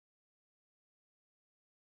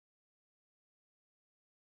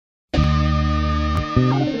Yeah.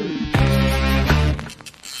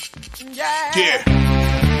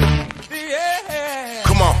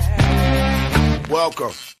 Come on.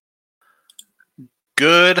 Welcome.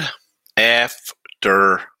 Good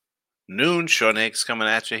afternoon. Sean Higgs coming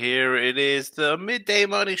at you here. It is the Midday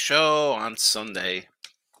Money Show on Sunday,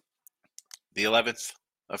 the 11th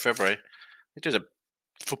of February. I think there's a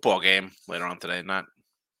football game later on today. Not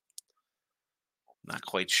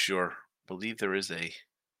quite sure. Believe there is a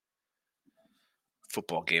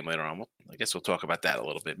football game later on. I guess we'll talk about that a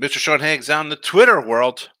little bit. Mr. Sean Higgs on the Twitter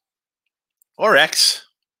world, or X.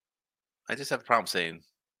 I just have a problem saying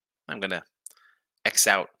I'm going to X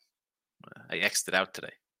out. I X'd it out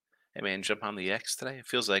today. Hey, man, jump on the X today? It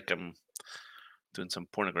feels like I'm doing some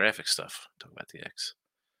pornographic stuff. Talk about the X.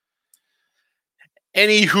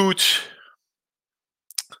 Any hoot.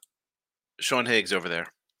 Sean Higgs over there.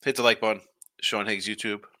 Hit the like button. Sean Higgs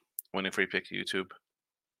YouTube. Winning free pick YouTube.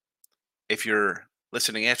 If you're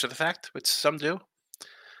listening after the fact, which some do,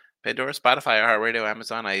 Pandora, Spotify, iHeartRadio,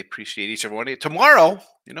 Amazon, I appreciate each and every one of you. Tomorrow,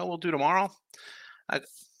 we'll do tomorrow.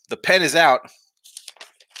 The pen is out.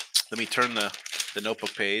 Let me turn the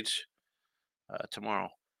notebook page. Tomorrow.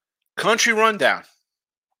 Country Rundown.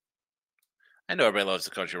 I know everybody loves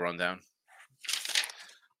the Country Rundown.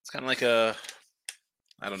 It's kind of like I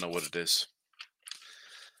don't know what it is.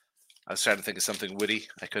 I was trying to think of something witty.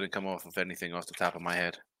 I couldn't come off with anything off the top of my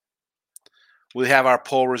head. We have our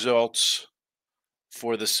poll results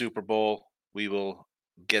for the Super Bowl. We will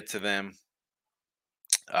get to them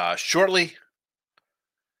shortly.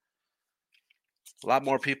 A lot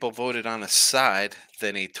more people voted on a side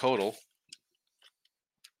than a total.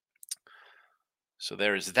 So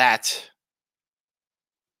there is that.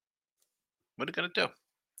 What are we going to do?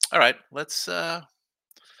 All right, let's, I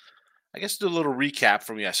guess, do a little recap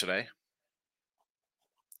from yesterday.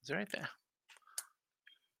 Is there anything?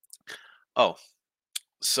 Oh,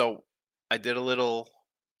 so I did a little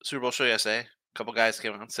Super Bowl show yesterday. A couple guys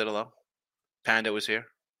came out and said hello. Panda was here.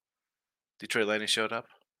 Detroit Lightning showed up.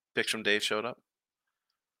 Picks from Dave showed up.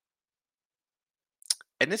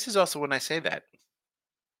 And this is also when I say that.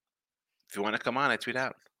 If you want to come on, I tweet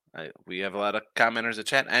out. We have a lot of commenters in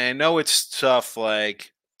chat. And I know it's tough.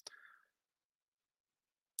 Like,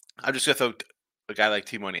 I'm just going to throw a guy like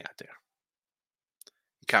T-Money out there.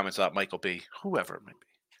 He comments about Michael B. Whoever it might be.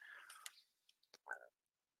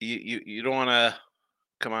 You don't want to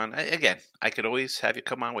come on. Again, I could always have you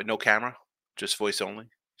come on with no camera, just voice only.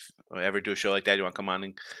 If I ever do a show like that, you want to come on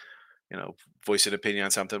and, voice an opinion on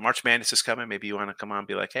something. March Madness is coming. Maybe you want to come on and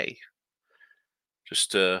be like, hey,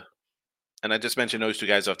 just and I just mentioned those two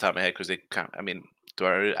guys off the top of my head because they, I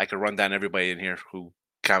could run down everybody in here who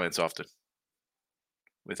comments often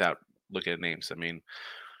without looking at names.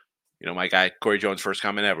 My guy, Corey Jones' first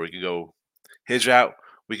comment ever. We could go his route.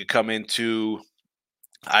 We could come into,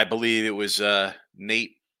 I believe it was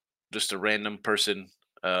Nate, just a random person.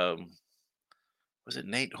 Was it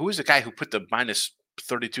Nate? Who was the guy who put the minus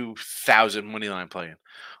 32,000 money line playing?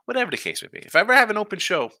 Whatever the case may be. If I ever have an open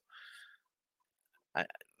show,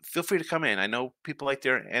 feel free to come in. I know people like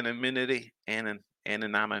their anonymity and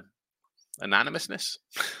anonymousness,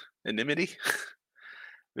 anonymity.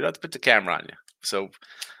 We don't have to put the camera on you. So,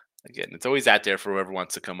 again, it's always out there for whoever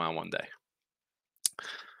wants to come on one day.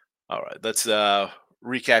 All right, let's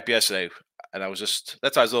recap yesterday. And that's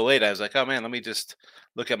why I was a little late. I was like, oh, man, let me just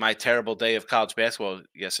look at my terrible day of college basketball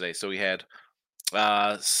yesterday. So we had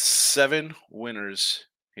 7 winners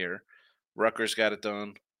here. Rutgers got it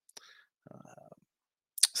done.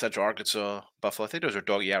 Central Arkansas, Buffalo. I think those are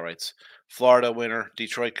doggy outrights. Florida winner.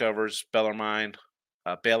 Detroit covers. Bellarmine.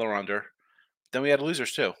 Baylor under. Then we had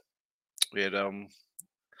losers too. We had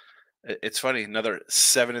it's funny, another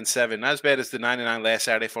 7-7. Not as bad as the 9-9 last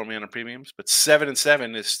Saturday for me on the premiums, but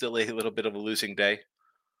 7-7 is still a little bit of a losing day.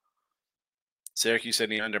 Syracuse in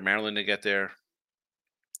the under. Maryland to get there.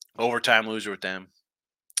 Overtime loser with them.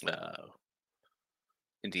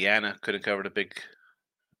 Indiana couldn't cover the big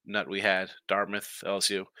nut we had. Dartmouth,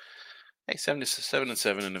 LSU. Hey,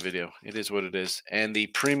 7-7 in the video. It is what it is. And the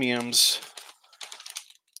premiums,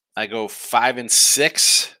 I go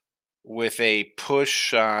 5-6 with a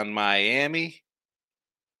push on Miami.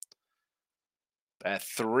 At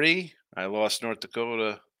 3, I lost North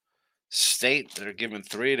Dakota State. They're giving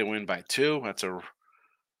 3 to win by 2. That's a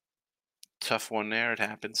tough one there. It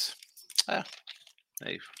happens.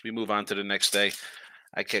 Hey, we move on to the next day.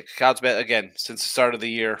 I kick college bet again since the start of the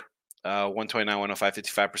year. 129, 105,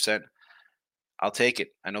 55%. I'll take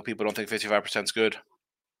it. I know people don't think 55% is good.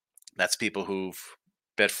 That's people who've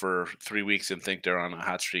bet for 3 weeks and think they're on a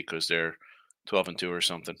hot streak because they're 12-2 or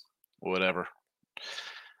something, or whatever.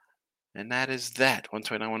 And that is that.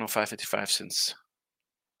 129, 105, 55 since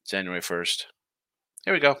January 1st.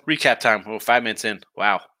 Here we go. Recap time. Well, 5 minutes in.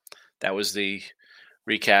 Wow. That was the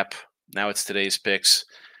recap. Now it's today's picks.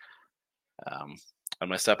 I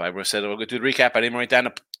messed up. I said we'll go do the recap. I didn't write down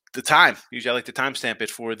the time. Usually I like to timestamp it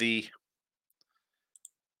for the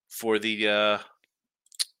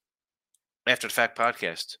After the Fact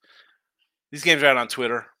podcast. These games are out on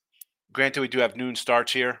Twitter. Granted, we do have noon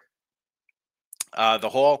starts here. The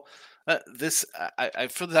Hall. I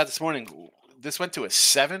filled this out this morning. This went to a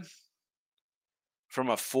 7 from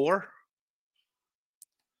a 4.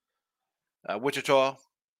 Wichita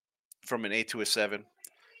from an 8 to a 7.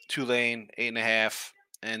 Tulane 8.5,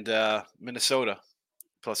 and Minnesota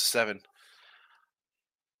plus 7.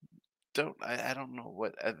 I don't know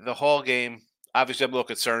what the Hall game. Obviously, I'm a little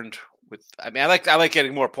concerned with. I mean, I like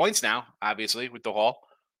getting more points now. Obviously, with the Hall,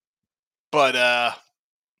 but I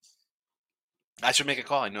should make a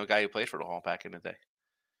call. I know a guy who played for the Hall back in the day.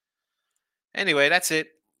 Anyway, that's it.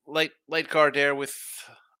 Light card there with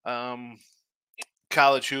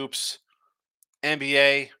college hoops,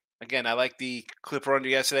 NBA. Again, I like the Clipper under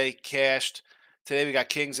yesterday. Cashed. Today we got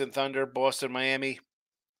Kings and Thunder, Boston, Miami.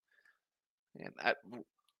 And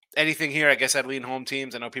anything here, I guess I'd lean home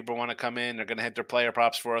teams. I know people want to come in. They're going to hit their player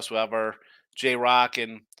props for us. We'll have our J-Rock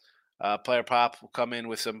and player prop will come in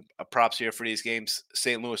with some props here for these games.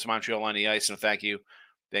 St. Louis, Montreal on the ice. And thank you,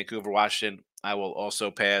 Vancouver, Washington. I will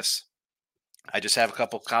also pass. I just have a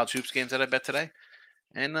couple college hoops games that I bet today.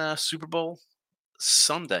 And Super Bowl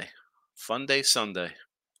Sunday. Fun day Sunday.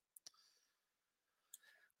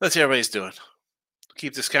 Let's see how everybody's doing.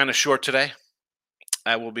 Keep this kind of short today.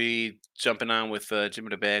 I will be jumping on with Jimmy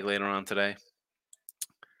the Bag later on today.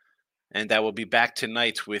 And I will be back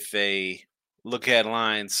tonight with a look at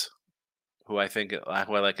lines who I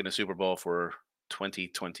like in the Super Bowl for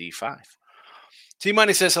 2025.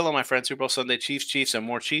 T-Money says, hello, my friend. Super Bowl Sunday, Chiefs, and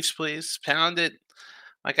more Chiefs, please. Pound it.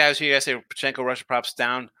 Like I was here yesterday, Pachenko Russia props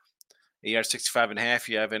down a yard 65.5.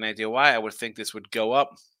 You have an idea why? I would think this would go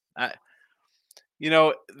up.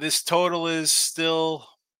 This total is still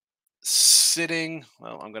sitting.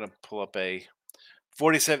 Well, I'm going to pull up a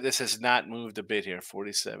 47. This has not moved a bit here.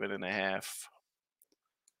 47.5.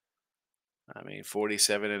 I mean,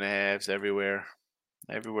 47.5s everywhere.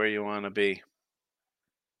 Everywhere you want to be.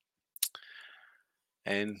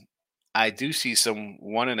 And I do see some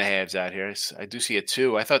 1.5s out here. I do see a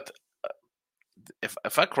 2. I thought,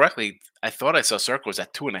 if I correctly, I thought I saw circles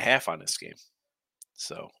at 2.5 on this game.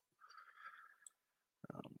 So,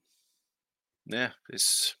 yeah,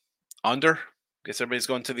 it's under. Guess everybody's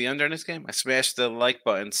going to the under in this game. I smashed the like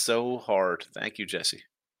button so hard. Thank you, Jesse.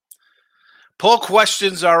 Poll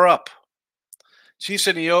questions are up. Chiefs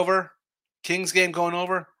in the over. Kings game going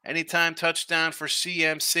over. Anytime touchdown for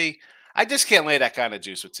CMC. I just can't lay that kind of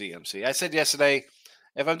juice with CMC. I said yesterday,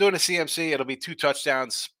 if I'm doing a CMC, it'll be 2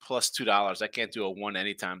 touchdowns plus $2. I can't do a 1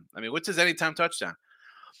 anytime. I mean, what's his anytime touchdown?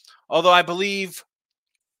 Although I believe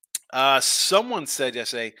someone said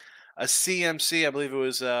yesterday, a CMC, I believe it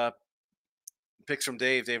was picks from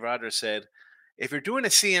Dave Rogers said, if you're doing a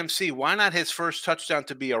CMC, why not his first touchdown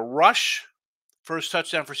to be a rush? First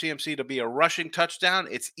touchdown for CMC to be a rushing touchdown.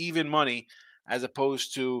 It's even money as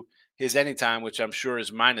opposed to his anytime, which I'm sure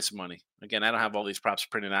is minus money. Again, I don't have all these props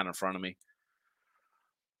printed out in front of me.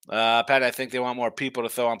 Pat, I think they want more people to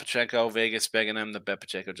throw on Pachenko. Vegas begging them to bet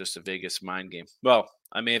Pachenko, just a Vegas mind game. Well,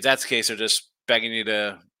 I mean, if that's the case, they're just begging you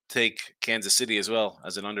to take Kansas City as well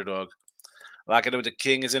as an underdog. Lock it up. The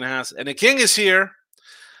King is in the house. And the King is here.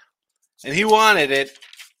 And he wanted it.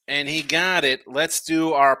 And he got it. Let's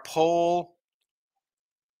do our poll.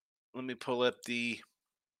 Let me pull up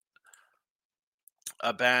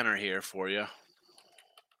a banner here for you.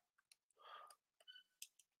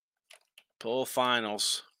 Poll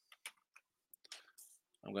finals.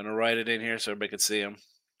 I'm going to write it in here so everybody can see them.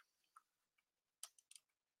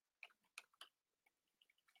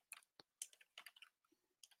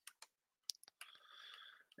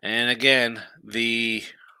 And again, the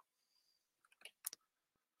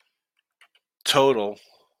total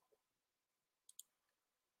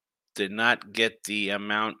did not get the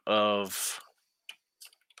amount of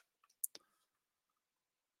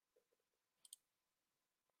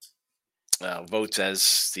votes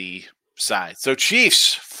as the side. So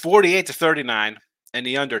Chiefs 48-39 and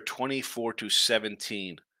the under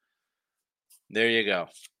 24-17. There you go.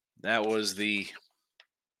 That was the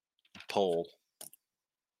poll.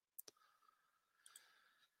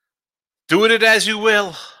 Do it as you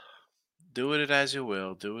will. Do it as you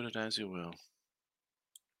will. Do it as you will.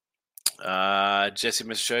 Jesse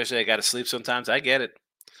Mr. Choice, I got to sleep sometimes. I get it.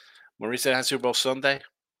 Maurice said, Super Bowl Sunday.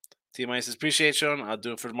 T-Money says, appreciate Sean. I'll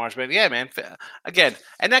do it for the March. Yeah, man. Again,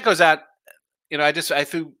 and that goes out. You know, I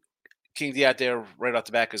threw King D out there right off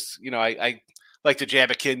the bat because I like to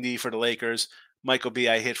jab at King D for the Lakers. Michael B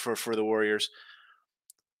I hit for the Warriors.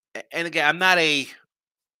 And again, I'm not a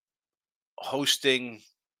hosting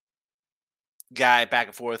guy back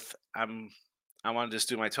and forth. I want to just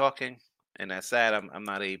do my talking, and that's that. I'm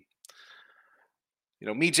not a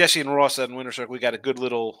me, Jesse, and Ross on Winter Circle. We got a good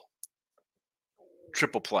little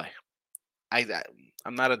triple play. I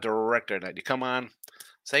I'm not a director. You come on,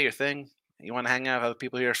 say your thing. You want to hang out with other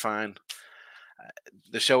people here, fine.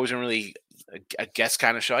 The show isn't really a guest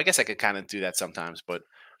kind of show. I guess I could kind of do that sometimes, but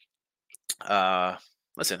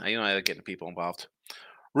listen, I like getting people involved.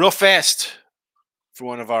 Real fast for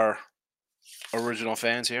one of our original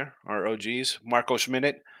fans here, our OGs, Marco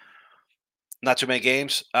Schmidt. Not too many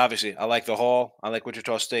games. Obviously, I like the Hall. I like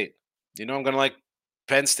Wichita State. I'm going to like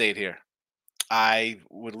Penn State here. I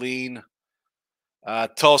would lean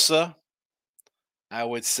Tulsa. I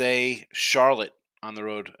would say Charlotte on the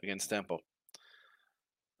road against Temple.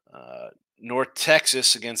 North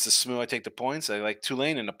Texas against the SMU. I take the points. I like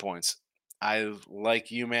Tulane in the points. I like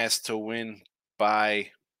UMass to win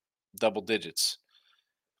by double digits.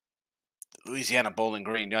 Louisiana Bowling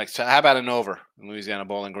Green. How about an over in Louisiana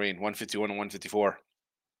Bowling Green? 151 and 154.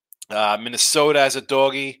 Minnesota as a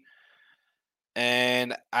doggy.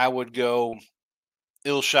 And I would go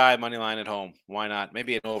Ilshai money line at home. Why not?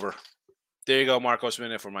 Maybe an over. There you go, Marcos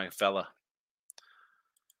Minute for my fella.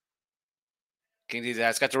 King D's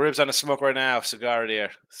ass got the ribs on the smoke right now. Cigar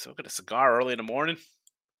there. So good a cigar early in the morning.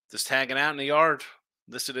 Just hanging out in the yard,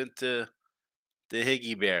 listening to the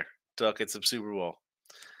Higgy Bear talking some Super Bowl.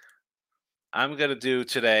 I'm gonna do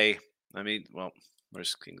today.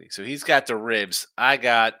 Where's King D? So he's got the ribs. I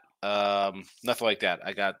got nothing like that.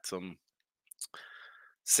 I got some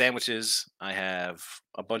sandwiches. I have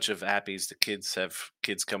a bunch of appies. The kids have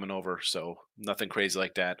kids coming over, so nothing crazy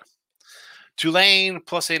like that. Tulane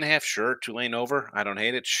plus 8.5, sure. Tulane over. I don't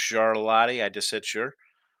hate it. Charlotte, I just said sure.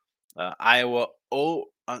 Iowa,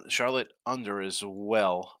 Charlotte under as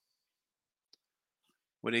well.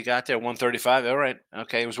 What do you got there? 135. All right.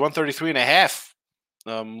 Okay. It was 133.5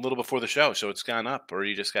 a little before the show, so it's gone up, or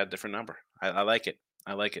you just got a different number. I like it.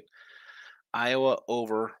 I like it. Iowa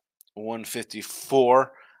over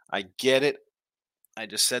 154. I get it. I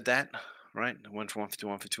just said that, right? Went from 150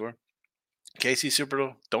 154. KC Super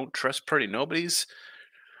Bowl. Don't trust Purdy. Nobody's.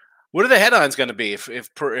 What are the headlines going to be if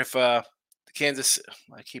Kansas?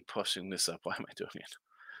 I keep pushing this up. Why am I doing it?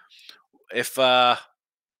 If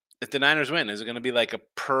the Niners win, is it going to be like a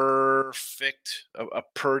perfect, a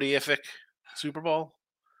Purdy-ific Super Bowl?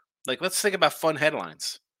 Like, let's think about fun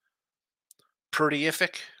headlines.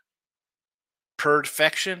 Purdy-ific,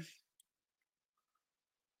 perfection.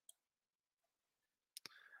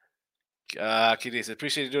 KD says,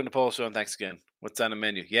 appreciate you doing the poll show, and thanks again. What's on the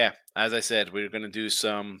menu? Yeah, as I said, we're going to do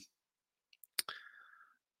some,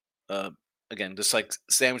 again, just like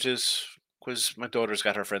sandwiches, because my daughter's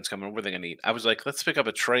got her friends coming. What are they going to eat? I was like, let's pick up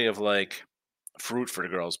a tray of, like, fruit for the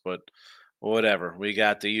girls, but whatever. We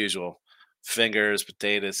got the usual fingers,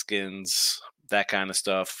 potato skins, that kind of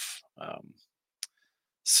stuff,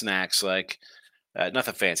 snacks, like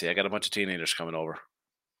nothing fancy. I got a bunch of teenagers coming over.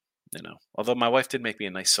 Although my wife did make me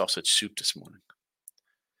a nice sausage soup this morning.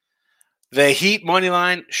 The Heat money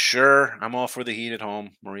line, sure. I'm all for the Heat at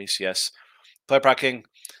home. Maurice, yes. Play Pro King,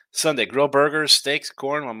 Sunday. Grill burgers, steaks,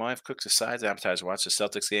 corn. My wife cooks the sides, appetizer. Watch the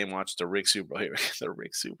Celtics game. Watch the rigged Super Bowl. Here, the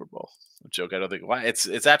rigged Super Bowl. I'm joking. I don't think why. It's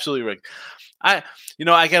absolutely rigged. I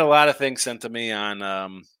get a lot of things sent to me on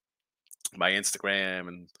my Instagram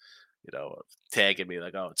and tagging me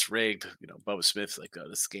like, oh, it's rigged. Bubba Smith's like, oh,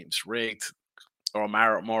 this game's rigged. Or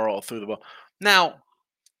Morrow through the ball. Now,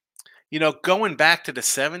 going back to the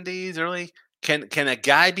 70s early, can a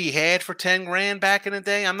guy be had for 10 grand back in the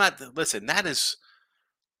day? Listen, that is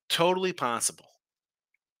totally possible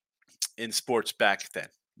in sports back then.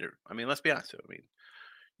 Let's be honest.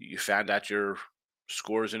 You found out your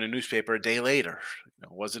scores in a newspaper a day later.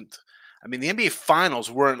 The NBA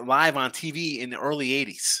finals weren't live on TV in the early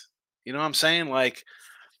 80s. You know what I'm saying? Like,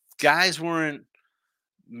 guys weren't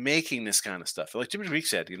making this kind of stuff. Like Jimmy Greek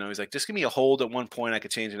said, he's like, just give me a hold at one point. I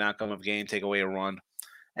could change an outcome of a game, take away a run.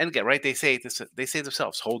 And again, right, they say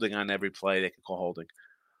themselves, holding on every play, they can call holding.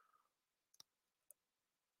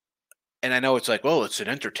 And I know it's like, well, it's an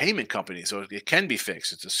entertainment company, so it can be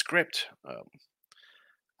fixed. It's a script.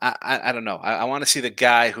 I don't know. I want to see the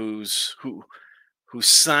guy who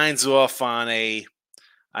signs off on I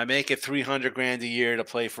make it $300 grand a year to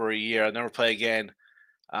play for a year. I'll never play again.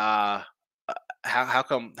 How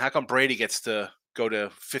come Brady gets to go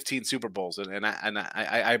to 15 Super Bowls and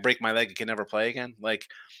I break my leg and can never play again? Like,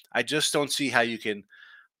 I just don't see how you can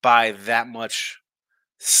buy that much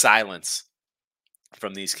silence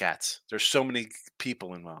from these cats. There's so many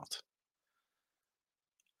people involved.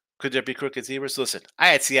 Could there be crooked zebras? Listen, I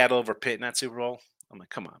had Seattle over Pitt in that Super Bowl. I'm like,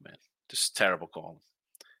 come on, man. Just terrible call.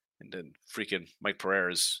 And then freaking Mike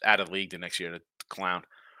Pereira is out of the league the next year, the clown.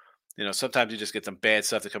 Sometimes you just get some bad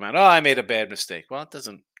stuff to come out. Oh, I made a bad mistake. Well, it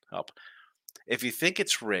doesn't help. If you think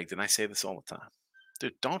it's rigged, and I say this all the time,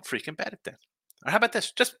 dude, don't freaking bet it then. Or how about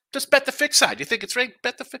this? Just bet the fixed side. You think it's rigged?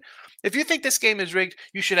 Bet the fixed. If you think this game is rigged,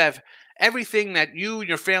 you should have everything that you and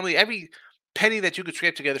your family, every penny that you could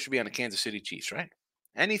scrape together should be on the Kansas City Chiefs, right?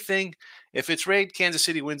 Anything. If it's rigged, Kansas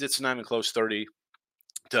City wins. It's not even close, 30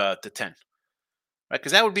 to 10. Right?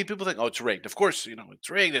 Because that would be people think, oh, it's rigged. Of course, it's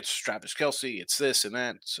rigged. It's Travis Kelce. It's this and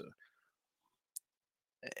that. So,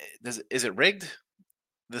 is it rigged?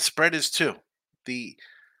 The spread is 2.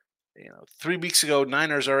 3 weeks ago,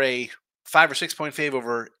 Niners are a 5 or 6 point fave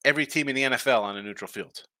over every team in the NFL on a neutral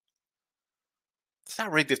field. It's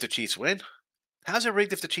not rigged if the Chiefs win. How's it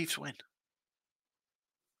rigged if the Chiefs win?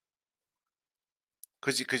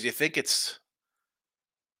 Because you think it's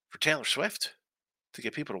for Taylor Swift to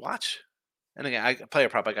get people to watch. And again, player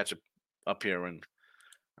prop, I got you up here when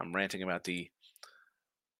I'm ranting about the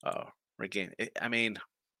rigged game.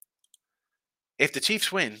 If the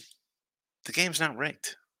Chiefs win, the game's not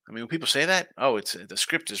rigged. When people say that, it's the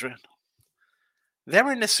script is written.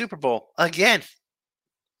 They're in the Super Bowl again.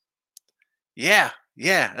 Yeah,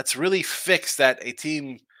 that's really fixed that a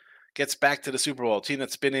team gets back to the Super Bowl. A team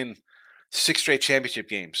that's been in 6 straight championship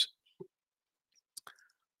games.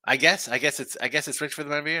 I guess it's rigged for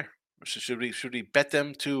them every year. Should we bet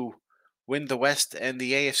them to win the West and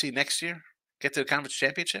the AFC next year? Get to the conference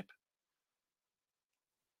championship?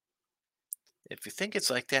 If you think it's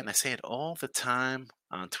like that, and I say it all the time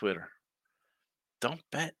on Twitter, don't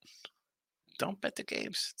bet the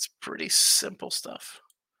games. It's pretty simple stuff.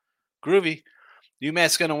 Groovy.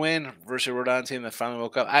 UMass going to win versus a Rhode Island team that finally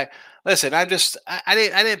woke up. I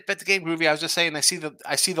didn't bet the game, Groovy. I was just saying I see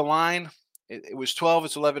the line. It was 12.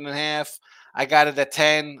 It's 11.5. I got it at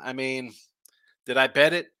 10. Did I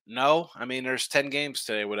bet it? No. There's 10 games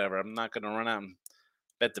today. Whatever. I'm not going to run out and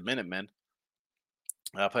bet the Minutemen.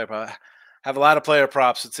 Player prop. Have a lot of player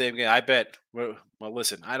props at the same game. I bet. Well,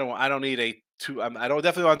 listen. I don't need a 2. I don't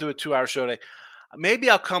definitely want to do a 2-hour show today. Maybe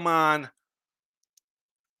I'll come on.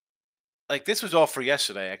 Like this was all for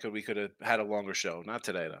yesterday. We could have had a longer show. Not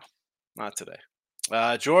today though. Not today.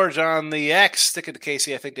 George on the X. Sticking to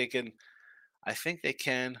Casey. I think they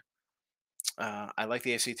can. I like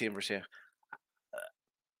the AFC team versus.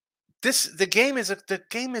 The game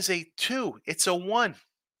is a 2. It's a 1.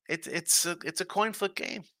 It's a coin flip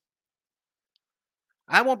game.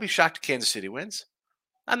 I won't be shocked if Kansas City wins.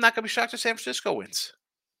 I'm not going to be shocked if San Francisco wins.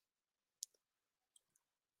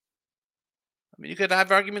 You could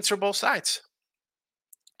have arguments for both sides.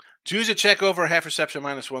 Juice check over a half reception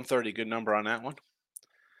 -130. Good number on that one.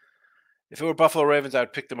 If it were Buffalo Ravens, I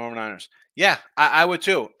would pick them over Niners. Yeah, I would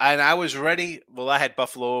too. And I was ready. Well, I had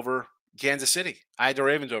Buffalo over Kansas City. I had the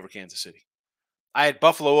Ravens over Kansas City. I had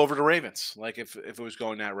Buffalo over the Ravens, like if it was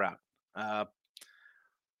going that route.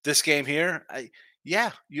 This game here,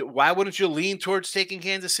 why wouldn't you lean towards taking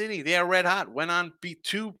Kansas City? They are red hot. Went on, beat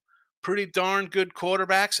 2 pretty darn good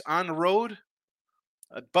quarterbacks on the road.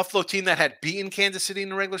 A Buffalo team that had beaten Kansas City in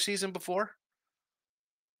the regular season before.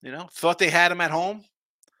 Thought they had them at home.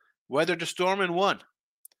 Weathered the storm and won.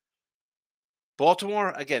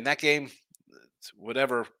 Baltimore, again, that game,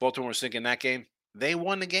 whatever Baltimore was thinking that game, they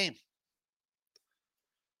won the game.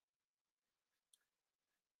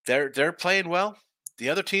 They're playing well. The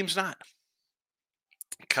other team's not.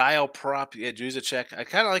 Kyle prop, Juszczyk. I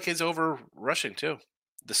kind of like his over rushing too.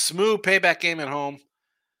 The smooth payback game at home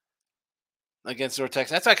against North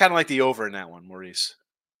Texas. That's why I kind of like the over in that one, Maurice.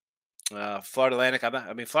 Florida Atlantic.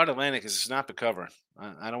 Florida Atlantic is not the cover.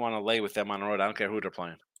 I don't want to lay with them on the road. I don't care who they're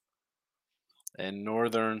playing. And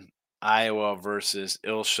Northern Iowa versus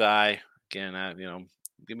Ilshai. Again,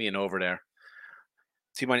 give me an over there.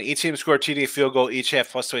 Team money. Each team scored TD field goal each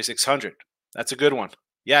half plus 2,600. That's a good one.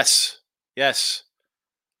 Yes. The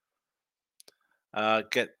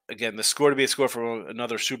score to be a score for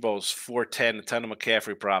another Super Bowl is 410. A ton of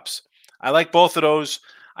McCaffrey props. I like both of those.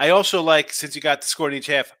 I also like, since you got the score in each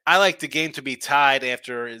half, I like the game to be tied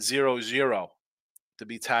after 0-0. To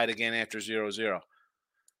be tied again after 0-0.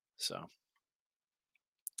 So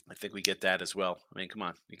I think we get that as well. Come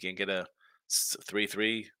on. You can't get a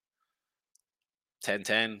 3-3,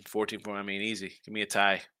 10-10, 14-4. Easy. Give me a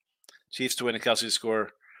tie. Chiefs to win and Kelce to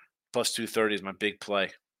score plus 230 is my big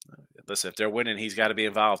play. Listen, if they're winning, he's got to be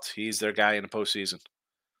involved. He's their guy in the postseason.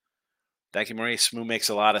 Thank you, Maurice. Smooth makes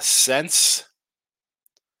a lot of sense.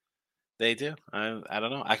 They do. I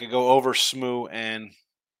don't know. I could go over SMU and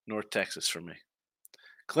North Texas for me.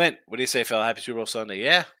 Clint, what do you say, fella? Happy Super Bowl Sunday.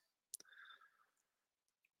 Yeah.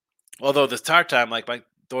 Although the start time, like my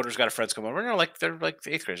daughter's got her friends come over, and they're like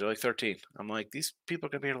eighth graders, they're like 13. I'm like, these people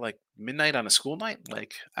are gonna be here like midnight on a school night.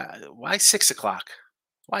 Like, why 6 o'clock?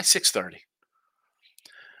 Why 6:30?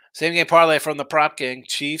 Same game parlay from the prop gang.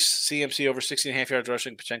 Chiefs, CMC over 16.5 yards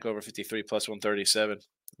rushing. Pachenko over 53 plus 137.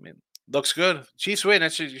 I mean, looks good. Chiefs win.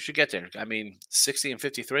 You should get there. I mean, 60 and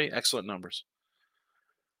 53, excellent numbers.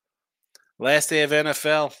 Last day of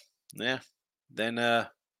NFL. Yeah. Then, hey,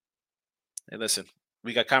 listen,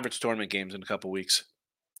 we got conference tournament games in a couple weeks.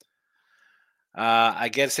 I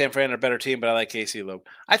get San Fran a better team, but I like KC low.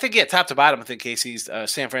 I think, yeah, top to bottom, I think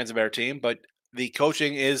KC's San Fran's a better team, but the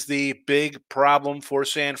coaching is the big problem for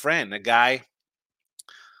San Fran. The guy.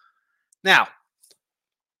 Now,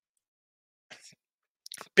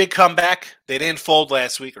 big comeback. They didn't fold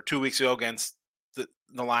last week or 2 weeks ago against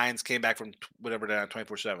the Lions. Came back from whatever down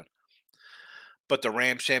 24-7. But the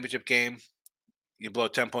Rams championship game, you blow a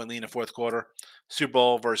 10-point lead in the fourth quarter. Super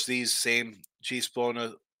Bowl versus these same Chiefs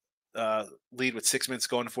blowing a lead with 6 minutes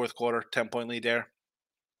to go in the fourth quarter. 10-point lead there.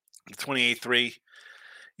 28-3.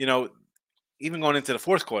 You know, even going into the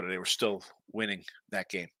fourth quarter, they were still winning that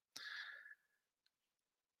game.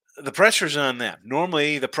 The pressure's on them.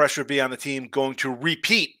 Normally, the pressure would be on the team going to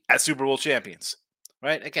repeat as Super Bowl champions,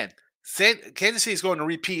 right? Again, Kansas City is going to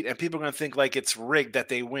repeat, and people are going to think like it's rigged that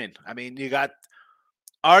they win. I mean, you got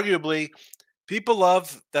arguably people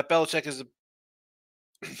love that Belichick is.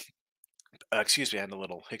 Excuse me, I had a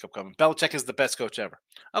little hiccup coming. Belichick is the best coach ever.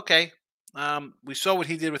 Okay, we saw what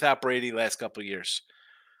he did without Brady last couple of years.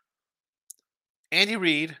 Andy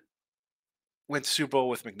Reid went to Super Bowl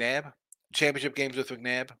with McNabb. Championship games with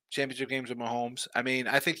McNabb, championship games with Mahomes. I mean,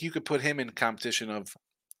 I think you could put him in competition of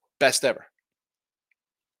best ever.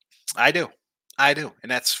 I do. And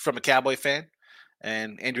that's from a Cowboy fan.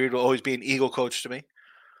 And Andy Reid will always be an Eagle coach to me.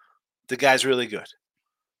 The guy's really good.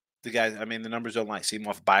 I mean, the numbers don't lie. See him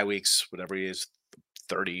off bye weeks, whatever he is,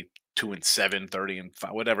 32-7,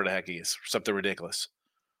 30-5, whatever the heck he is. Something ridiculous.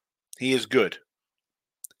 He is good.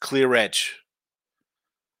 Clear edge.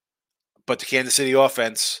 But the Kansas City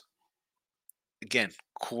offense, again,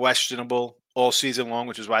 questionable all season long,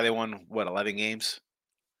 which is why they won, 11 games?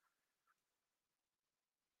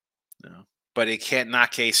 No. But it can't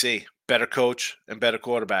knock KC. Better coach and better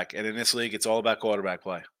quarterback. And in this league, it's all about quarterback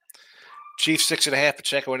play. Chiefs 6.5,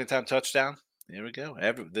 Pacheco anytime touchdown. There we go.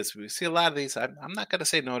 We see a lot of these. I'm not going to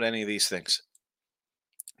say no to any of these things.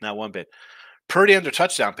 Not one bit. Purdy under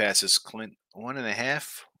touchdown passes, Clint,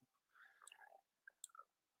 1.5.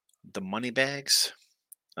 The money bags.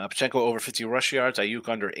 Pacheco over 50 rush yards. Ayuk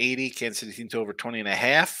under 80. Kansas City team to over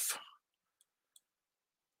 20.5.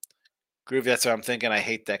 Groovy, that's what I'm thinking. I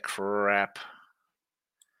hate that crap.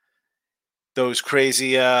 Those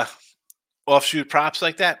crazy offshoot props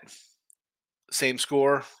like that. Same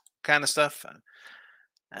score kind of stuff.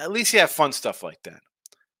 At least you have fun stuff like that.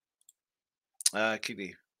 Could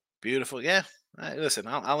be beautiful. Yeah. Listen,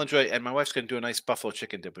 I'll enjoy it. And my wife's going to do a nice buffalo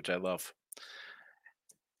chicken dip, which I love.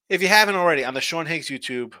 If you haven't already, on the Sean Higgs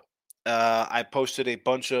YouTube, I posted a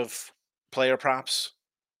bunch of player props.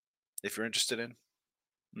 If you're interested in,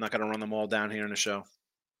 I'm not going to run them all down here in the show.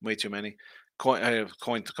 Way too many. Coin.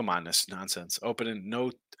 Come on, this nonsense. Opening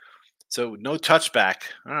no touchback.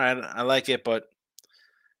 All right, I like it, but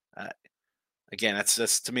again,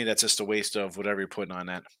 that's to me that's just a waste of whatever you're putting on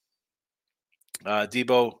that.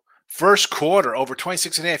 Debo first quarter over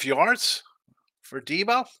 26.5 yards for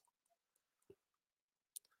Debo,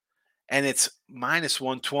 and it's minus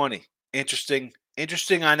 120. Interesting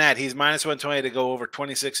on that. He's minus 120 to go over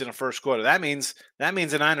 26 in the first quarter. That means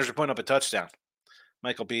the Niners are putting up a touchdown.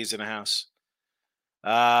 Michael B's in the house.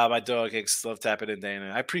 My dog Hicks love tapping in,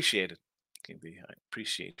 Dana. I appreciate it. I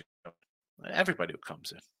appreciate it. Everybody who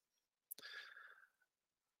comes in.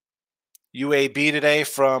 UAB today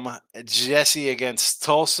from Jesse against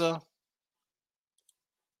Tulsa.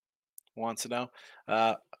 Wants to know.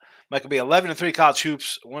 Michael B. 11-3 college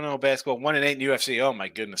hoops, 1-0 basketball, 1-8 in UFC. Oh my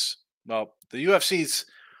goodness. Well, the UFC's,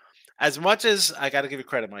 as much as I got to give you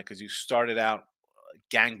credit, Mike, because you started out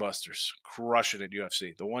gangbusters, crushing at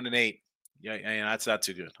UFC. The 1-8, yeah, that's not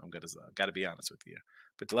too good. Got to be honest with you.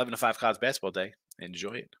 But the 11-5 college basketball day,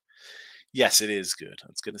 enjoy it. Yes, it is good.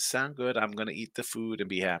 It's going to sound good. I'm going to eat the food and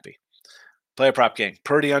be happy. Player prop game.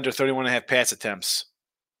 Purdy under 31.5 pass attempts.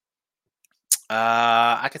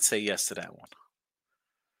 I could say yes to that one.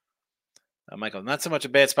 Michael, not so much a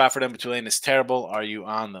bad spot for them, but Tulane is terrible. Are you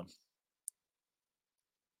on them?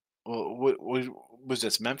 was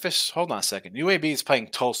this Memphis? Hold on a second. UAB is playing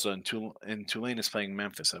Tulsa, and Tulane is playing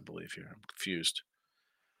Memphis, I believe. Here, I'm confused.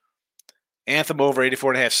 Anthem over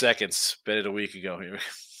 84.5 seconds. Bet it a week ago. Here,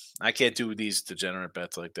 I can't do these degenerate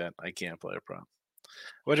bets like that. I can't play a prop.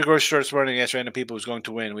 Went to grocery store this morning against random people who's going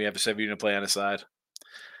to win. We have a 7-unit play on the side.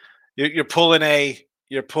 You're pulling a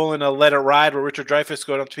let it ride where Richard Dreyfuss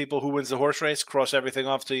going up to people who wins the horse race, cross everything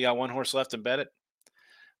off till you got one horse left and bet it.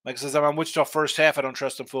 Like I says, I'm on Wichita first half. I don't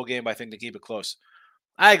trust them full game, but I think they keep it close.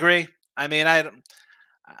 I agree. I mean, I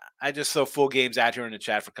just throw full games out here in the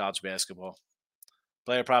chat for college basketball.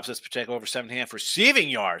 Player props that's Pacheco over 7.5 receiving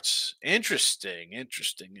yards. Interesting.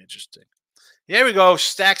 Here we go.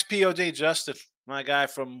 Stacks POD, Justin, my guy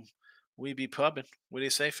from We Be Pubbing. What do you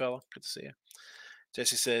say, fella? Good to see you.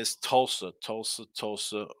 Jesse says Tulsa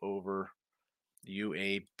over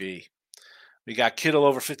UAB. We got Kittle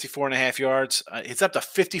over 54.5 yards. It's up to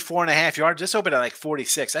 54.5 yards. This opened at like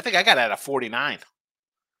 46. I think I got it at 49.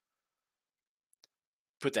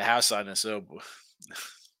 Put the house on this. So,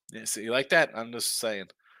 yeah, so you like that? I'm just saying.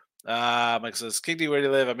 Mike says, King D, where do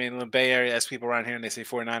you live? I mean, in the Bay Area, as people around here, and they say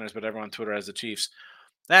 49ers, but everyone on Twitter has the Chiefs.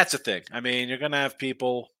 That's the thing. I mean, you're going to have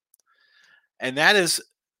people, and that is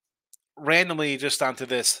randomly just onto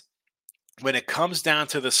this. When it comes down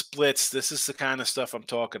to the splits, this is the kind of stuff I'm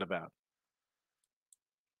talking about.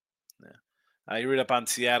 Yeah. You read up on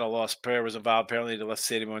Seattle lost. Prayer was involved. Apparently, they left the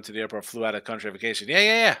stadium, went to the airport, flew out of country vacation.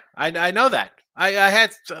 Yeah. I know that. I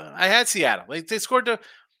had Seattle. They scored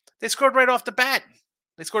right off the bat.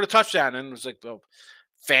 They scored a touchdown, and it was like, oh,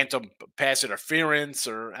 phantom pass interference,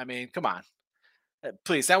 or I mean, come on,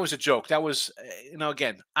 please. That was a joke. That was,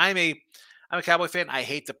 again, I'm a Cowboy fan. I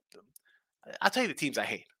hate I'll tell you the teams I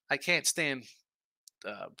hate. I can't stand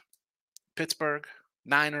Pittsburgh,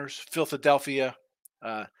 Niners, Philadelphia,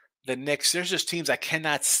 the Knicks. There's just teams I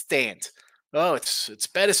cannot stand. Oh, it's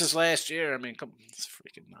Bettis' last year. I mean, come on, it's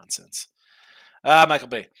freaking nonsense. Michael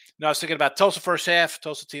B. No, I was thinking about Tulsa first half.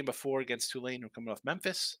 Tulsa team before against Tulane. We're coming off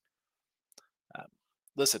Memphis.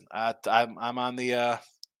 Listen, I'm on the.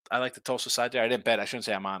 I like the Tulsa side there. I didn't bet. I shouldn't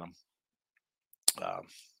say I'm on them.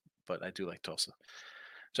 But I do like Tulsa.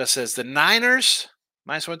 Just says the Niners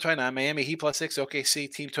minus 129. Miami Heat plus 6. OKC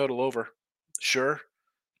team total over. Sure.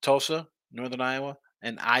 Tulsa, Northern Iowa,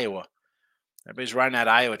 and Iowa. Everybody's riding that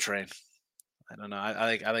Iowa train. I don't know.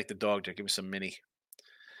 I like the dog there. Give me some mini.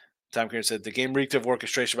 Tom Kieran said the game reeked of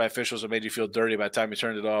orchestration by officials that made you feel dirty by the time you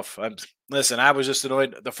turned it off. Listen, I was just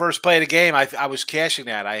annoyed. The first play of the game, I was cashing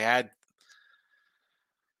that. I had.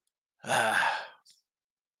 I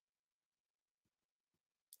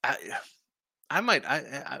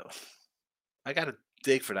got to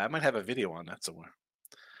dig for that. I might have a video on that somewhere.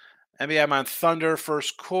 NBA, I'm on Thunder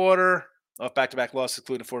first quarter. Off back-to-back losses,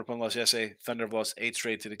 including a 4-point loss yesterday. Thunder have lost 8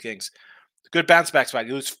 straight to the Kings. Good bounce back spot.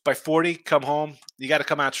 You lose by 40, come home. You got to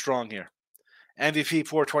come out strong here. MVP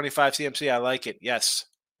 425 CMC. I like it. Yes.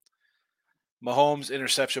 Mahomes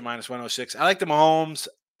interception minus 106. I like the Mahomes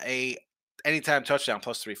anytime touchdown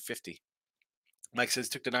plus 350. Mike says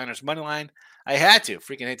took the Niners money line. I had to.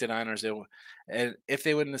 Freaking hate the Niners. And if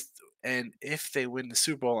they win the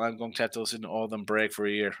Super Bowl, I'm going to have to listen to all of them brag for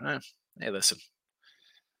a year. Hey, listen.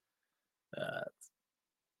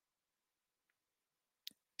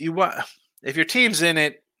 If your team's in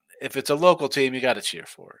it, if it's a local team, you got to cheer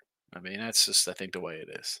for it. I mean, that's just, I think, the way it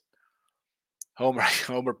is.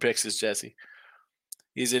 Homer picks is Jesse.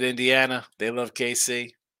 He's in Indiana. They love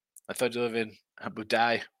KC. I thought you live in Abu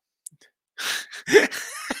Dhabi.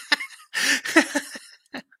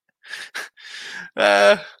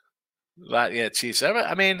 Yeah, Chiefs.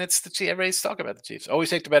 I mean, it's the Chiefs. Everybody's talking about the Chiefs. Always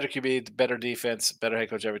take the better QB, the better defense, better head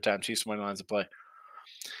coach every time. Chiefs money lines to play.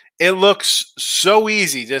 It looks so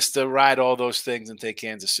easy just to ride all those things and take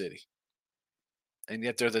Kansas City. And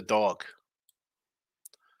yet they're the dog.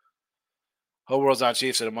 Whole world's on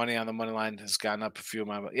Chiefs, so the money on the money line has gone up a few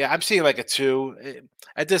miles. Yeah, I'm seeing like a 2.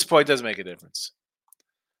 At this point, it doesn't make a difference.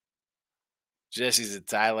 Jesse's in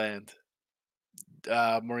Thailand.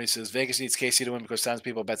 Maurice says Vegas needs KC to win because tons of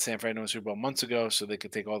people bet San Fran to win Super Bowl months ago, so they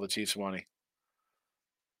could take all the Chiefs' money.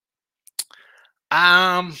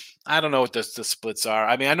 I don't know what the splits are.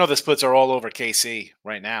 I mean, I know the splits are all over KC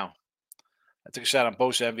right now. I took a shot on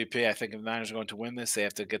Bosa MVP. I think if the Niners are going to win this, they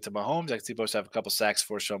have to get to Mahomes. I can see Bosa have a couple sacks,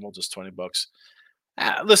 4 fumbles, just $20.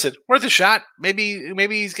 Listen, worth a shot. Maybe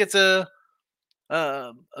he gets a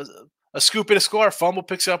scoop and a score. Fumble,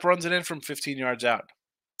 picks it up, runs it in from 15 yards out.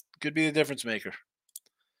 Could be the difference maker.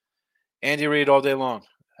 Andy Reid all day long.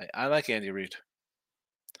 I like Andy Reid.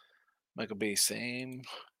 Michael B. Same.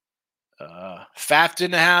 Faft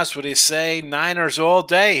in the house. What do you say? Niners all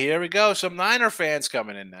day. Here we go. Some Niner fans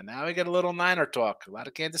coming in now. Now we get a little Niner talk. A lot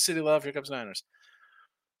of Kansas City love. Here comes Niners.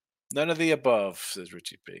 None of the above, says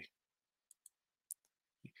Richie P.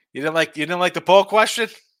 You didn't like the poll question?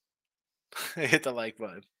 Hit the like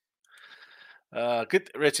button. Good,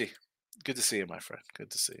 Richie. Good to see you, my friend.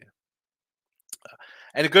 Good to see you.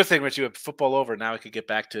 And a good thing, Richie, with football over, now we could get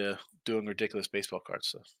back to doing ridiculous baseball card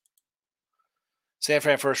stuff. San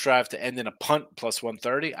Fran first drive to end in a punt plus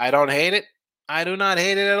 130. I don't hate it. I do not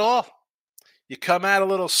hate it at all. You come out a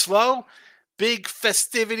little slow. Big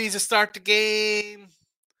festivities to start the game.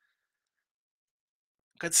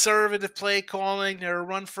 Conservative play calling. They're a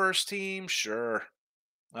run first team. Sure.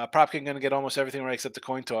 Propkin going to get almost everything right except the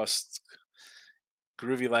coin toss.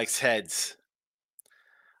 Groovy likes heads.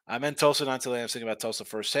 I meant Tulsa not today. I'm thinking about Tulsa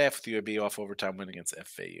first half with UAB off overtime win against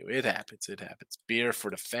FAU. It happens. It happens. Beer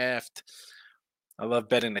for the faft. I love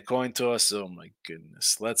betting the coin toss. Oh my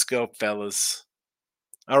goodness. Let's go, fellas.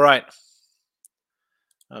 All right.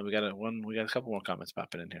 We got a couple more comments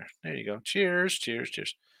popping in here. There you go. Cheers. Cheers.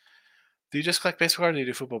 Cheers. Do you just collect baseball cards or do you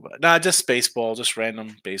do football? Nah, just baseball, just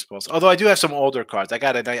random baseballs. Although I do have some older cards. I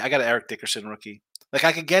got an Eric Dickerson rookie. Like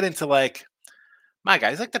I could get into like my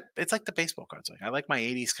guys. It's like the baseball cards. Like I like my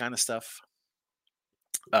 80s kind of stuff.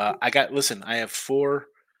 I have 4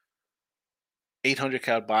 800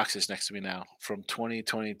 card boxes next to me now from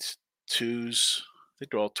 2022's. I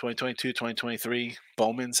think they're all 2022, 2023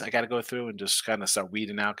 Bowmans. I got to go through and just kind of start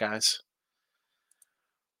weeding out guys.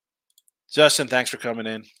 Justin, thanks for coming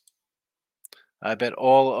in. I bet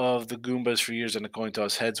all of the Goombas for years on the coin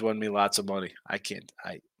toss heads won me lots of money. I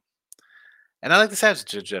like this as a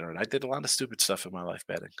degenerate. I did a lot of stupid stuff in my life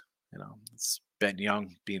betting. It's betting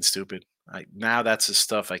young, being stupid. Now that's the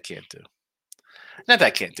stuff I can't do. Not that I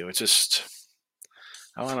can't do. It's just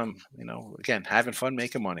I want to, again, having fun,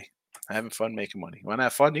 making money. Having fun, making money. You want to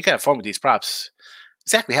have fun? You can have fun with these props.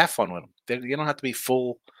 Exactly, have fun with them. You don't have to be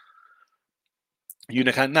full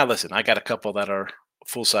unicorn. Now, listen, I got a couple that are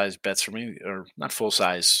full-size bets for me, or not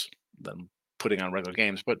full-size that I'm putting on regular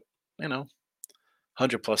games, but,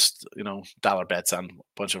 100+ dollar bets on a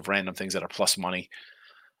bunch of random things that are plus money.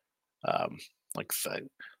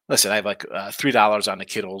 Listen, I have like $3 on the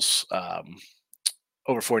Kittles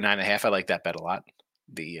over 49.5. I like that bet a lot.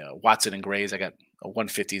 The Watson and Grays, I got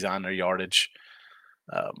 150s on their yardage.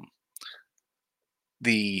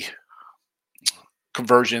 The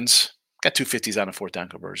conversions, got 250s on the 4th down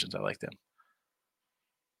conversions. I like them.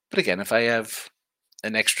 But again, if I have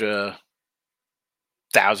an extra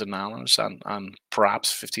 $1,000 on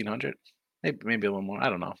props, 1,500, maybe a little more. I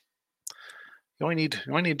don't know. You only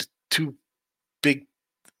need 2 big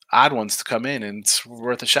odd ones to come in, and it's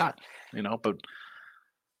worth a shot. But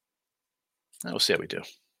we'll see how we do.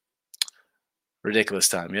 Ridiculous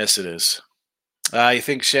time. Yes, it is. You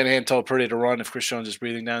think Shanahan told Purdy to run if Chris Jones is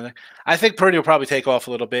breathing down there? I think Purdy will probably take off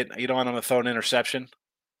a little bit. You don't want him to throw an interception.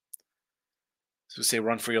 So say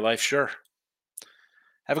run for your life. Sure.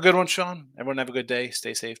 Have a good one, Sean. Everyone have a good day.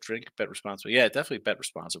 Stay safe. Drink. Bet responsibly. Yeah, definitely bet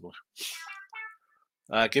responsibly.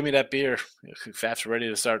 Give me that beer. Faf's ready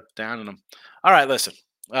to start downing them. All right, listen.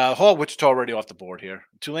 Hall, Wichita already off the board here.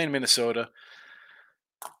 Tulane, Minnesota.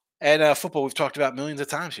 And football we've talked about millions of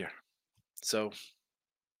times here. So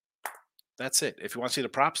that's it. If you want to see the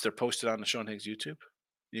props, they're posted on the Sean Higgs YouTube.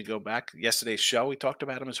 You can go back. Yesterday's show, we talked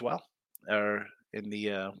about them as well. Or in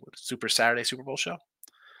the Super Saturday Super Bowl show.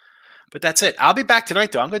 But that's it. I'll be back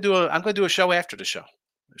tonight, though. I'm going to do a show after the show.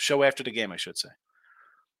 A show after the game, I should say.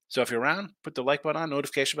 So if you're around, put the like button on,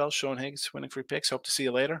 notification bell, Sean Higgs, winning free picks. Hope to see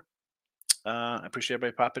you later. I appreciate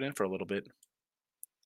everybody popping in for a little bit.